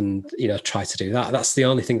past and, you know, try to do that. That's the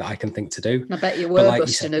only thing that I can think to do. I bet you were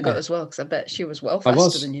busting a gut as well, because I bet she was well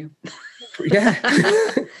faster than you. Yeah.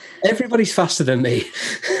 Everybody's faster than me.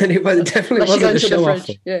 And it definitely wasn't a show off.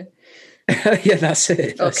 Yeah. Yeah, that's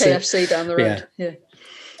it. KFC down the road. Yeah.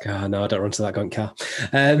 Oh, no, I don't run to that gun car.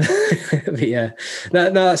 But yeah,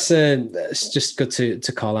 that's just good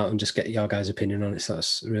to call out and just get your guys' opinion on it. So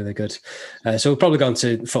that's really good. So we'll probably go on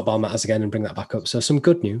to football matters again and bring that back up. So some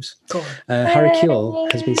good news. Harry Kewell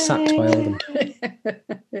has been sacked by Oldham.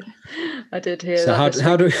 I did hear so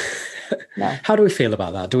that. How do we feel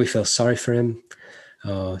about that? Do we feel sorry for him?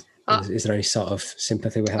 Or Is there any sort of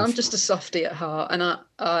sympathy we have? I'm just a softie at heart, and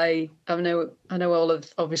I know all of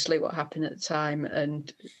obviously what happened at the time,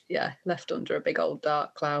 and yeah, left under a big old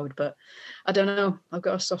dark cloud. But I don't know. I've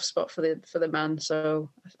got a soft spot for the man, so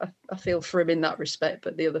I feel for him in that respect.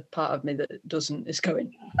 But the other part of me that doesn't is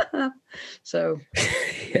going. So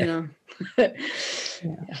you know, yeah,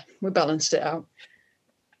 we balanced it out.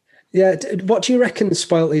 Yeah, what do you reckon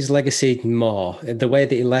spoilt his legacy more? The way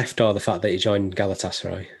that he left or the fact that he joined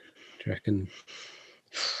Galatasaray? Do you reckon?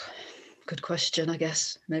 Good question, I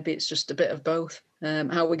guess. Maybe it's just a bit of both.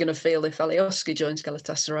 How are we going to feel if Alioski joins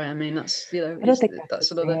Galatasaray? I mean, that's, you know, I don't think that's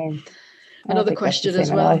another question as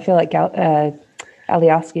well. I feel like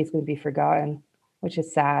Alioski is going to be forgotten, which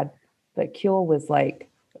is sad. But Kuehl was like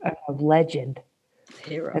a legend.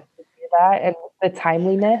 Hero. That and the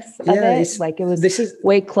timeliness of it, like it was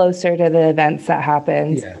way closer to the events that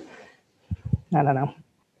happened. Yeah. I don't know.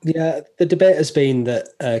 Yeah, the debate has been that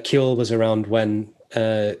Kuehl was around when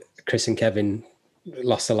Chris and Kevin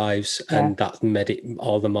lost their lives, and that made it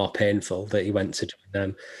all the more painful that he went to join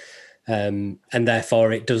them. And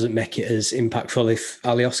therefore it doesn't make it as impactful if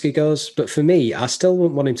Alioski goes. But for me, I still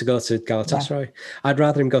wouldn't want him to go to Galatasaray. Yeah. I'd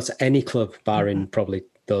rather him go to any club, barring probably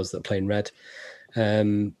those that play in red.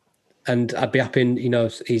 And I'd be happy, you know,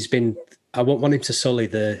 I won't want him to sully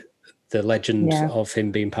the legend of him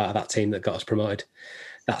being part of that team that got us promoted.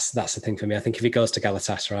 That's the thing for me. I think if he goes to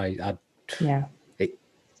Galatasaray,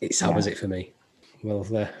 it sours it for me.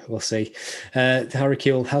 We'll see. Harry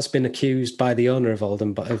Kuehl has been accused by the owner of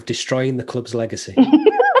Oldham of destroying the club's legacy.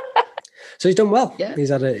 So he's done well. Yeah. He's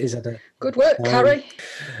had a good work, Harry.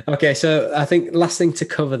 Okay, so I think last thing to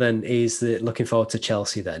cover then is looking forward to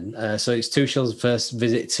Chelsea then. So it's Tuchel's first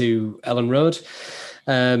visit to Ellen Road.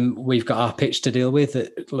 We've got our pitch to deal with.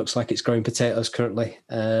 It looks like it's growing potatoes currently.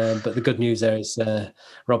 But the good news there is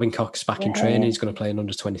Robin Koch's back in training. He's going to play an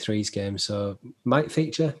under-23s game, so might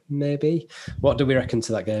feature, maybe. What do we reckon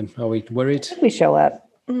to that game? Are we worried? We show up.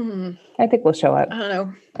 I think we'll show up. I don't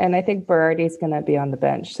know. And I think Berardi's going to be on the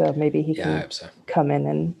bench, so maybe he can come in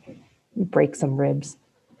and break some ribs.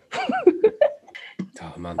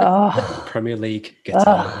 Oh, man. Premier League gets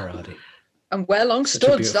on Berardi. And wear long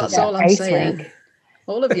studs, that's all I'm saying. Rink.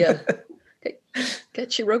 All of you,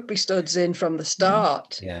 get your rugby studs in from the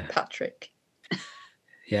start, Patrick.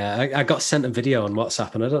 Yeah, I got sent a video on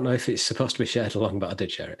WhatsApp, and I don't know if it's supposed to be shared along, but I did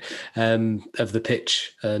share it, of the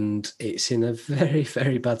pitch, and it's in a very,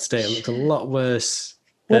 very bad state. It looked a lot worse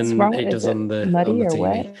than it does on the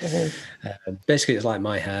TV. Basically, it's like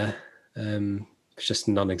my hair. It's just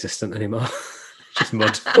non-existent anymore. Just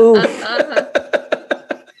mud. Oof. I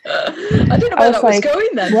didn't know where that was going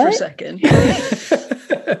then for a second.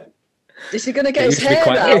 Is he going to get his hair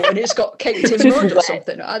out and it's got caked in mud or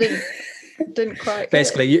something? I didn't quite.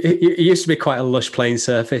 Basically, it used to be quite a lush playing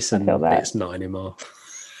surface, and it's not anymore.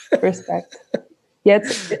 Respect. Yeah.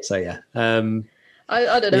 So yeah. I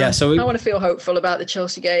don't know. Yeah, so I want to feel hopeful about the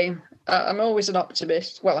Chelsea game. I'm always an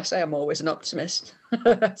optimist. Well, I say I'm always an optimist.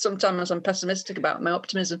 Sometimes I'm pessimistic about my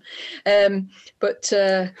optimism, but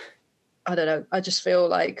I don't know. I just feel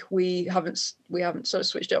like we haven't sort of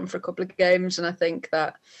switched it on for a couple of games, and I think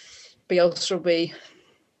that Bielsa will be,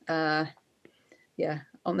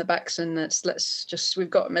 on the backs, and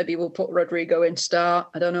maybe we'll put Rodrigo in start.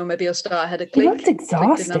 I don't know. Maybe he'll start ahead of Klich. He looks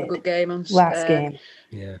exhausted. Didn't have a good game on last game.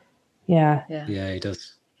 Yeah, he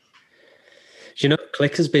does. Do you know,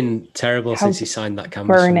 Klich has been terrible since he signed that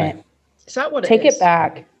canvas. Burn it. Is that what it is? Take it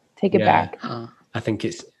back. Take it back. I think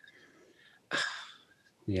it's.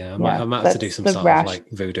 Yeah, I might have to do some sort of like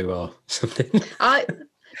voodoo or something.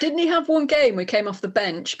 Didn't he have one game where he came off the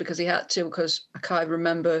bench because he had to, because I can't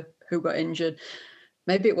remember who got injured.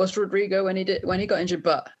 Maybe it was Rodrigo when he got injured,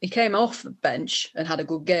 but he came off the bench and had a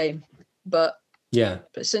good game. But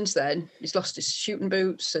since then he's lost his shooting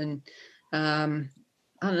boots, and I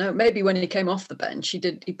don't know. Maybe when he came off the bench,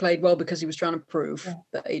 he played well because he was trying to prove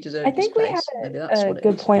that he deserved. I think we had a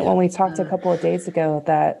good point when we talked a couple of days ago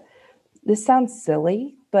that this sounds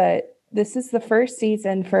silly, but this is the first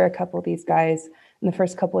season for a couple of these guys in the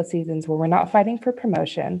first couple of seasons where we're not fighting for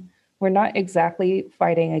promotion. We're not exactly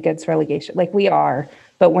fighting against relegation. Like we are,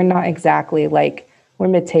 but we're not exactly like we're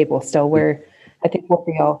mid-table still. I think we'll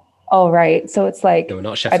be all right. So it's like,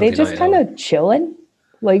 are they just kind of chilling?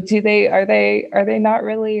 Like, are they not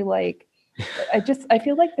really like, I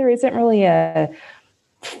feel like there isn't really a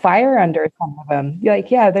fire under some of them. Like,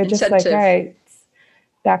 they're just like, all right,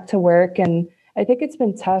 back to work. And I think it's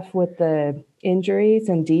been tough with the injuries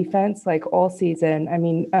and defense, like all season. I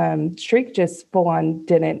mean, Streak just full on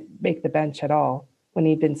didn't make the bench at all when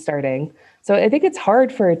he'd been starting. So I think it's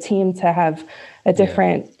hard for a team to have a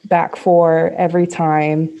different back four every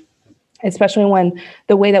time. especially when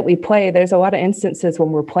the way that we play, there's a lot of instances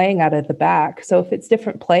when we're playing out of the back. So if it's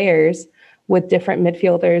different players with different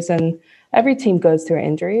midfielders, and every team goes through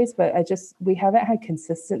injuries, but we haven't had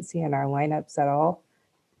consistency in our lineups at all.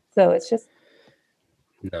 So it's just.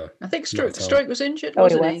 No. I think Stroke was injured, Oh,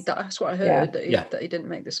 wasn't he he? was? That's what I heard, Yeah. that he didn't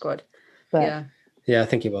make the squad. But yeah. Yeah, I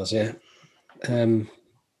think it was, yeah.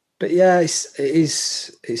 But yeah,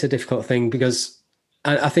 it's a difficult thing because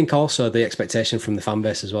I think also the expectation from the fan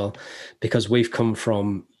base as well, because we've come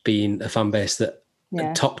from being a fan base that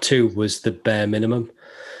top two was the bare minimum,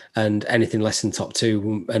 and anything less than top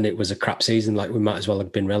two, and it was a crap season, like we might as well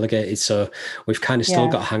have been relegated. So we've kind of still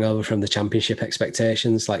got a hangover from the championship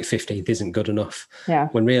expectations, like 15th isn't good enough. Yeah.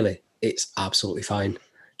 When really it's absolutely fine.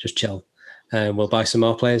 Just chill. We'll buy some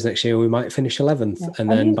more players next year. We might finish 11th,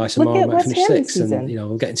 and then buy some more. We might finish 6th, and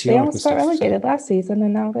we'll get into Europe and stuff. They almost got relegated last season,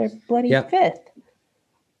 and now they're bloody 5th.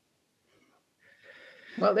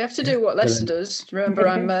 Well, they have to do what Leicester does. Remember,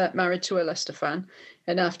 I'm married to a Leicester fan,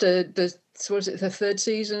 and after the third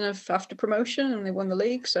season of after promotion, and they won the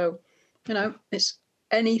league. So, it's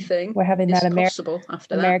anything. We're having that possible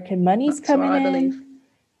after American money's That's coming what I in. believe.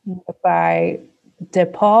 By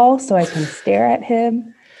DePaul, so I can stare at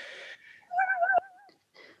him.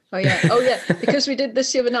 Oh yeah, because we did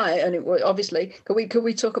this the other night, and it was obviously. Could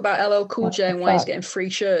we talk about LL Cool J and why he's getting free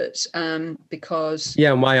shirts? Because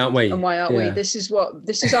and why aren't we? And why aren't we? This is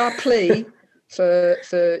our plea for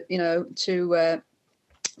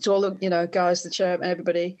to all the guys, the chair,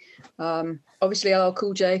 everybody. Obviously, LL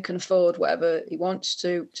Cool J can afford whatever he wants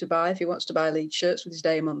to buy. If he wants to buy Leeds shirts with his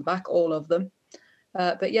name on the back, all of them.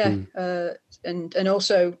 And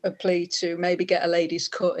also a plea to maybe get a ladies'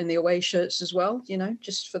 cut in the away shirts as well.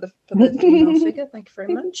 Just for the female figure. Thank you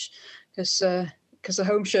very much, because the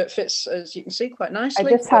home shirt fits, as you can see, quite nicely. I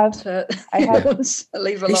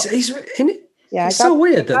leave a lot. He's in it. Yeah, it's so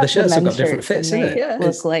weird that the shirts have got different fits, isn't it? Yeah,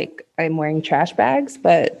 look like I'm wearing trash bags,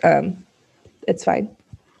 but it's fine.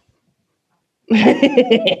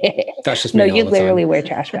 That's just me. No, you literally wear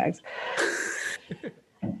trash bags.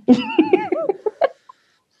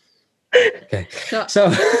 Okay,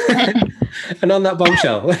 so and on that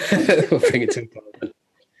bombshell, we'll bring it to a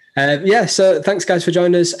close. So thanks guys for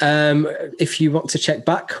joining us. If you want to check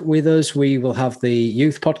back with us, we will have the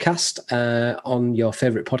youth podcast on your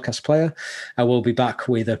favorite podcast player. We'll be back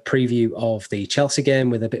with a preview of the Chelsea game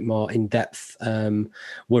with a bit more in-depth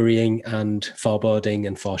worrying and foreboding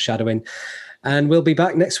and foreshadowing. And we'll be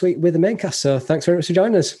back next week with the main cast. So thanks very much for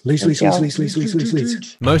joining us. Leeds.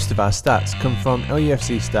 Most of our stats come from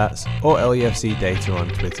LUFC Stats or LUFC Data on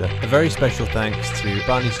Twitter. A very special thanks to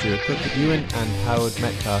Barney Stewart, Cook, Ewan and Howard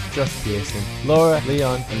Metcalf, Josh Pearson, Laura,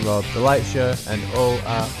 Leon and Rob, The Light Show, and all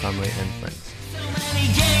our family and friends. So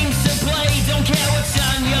many games to play, don't care what's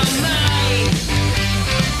on your mind.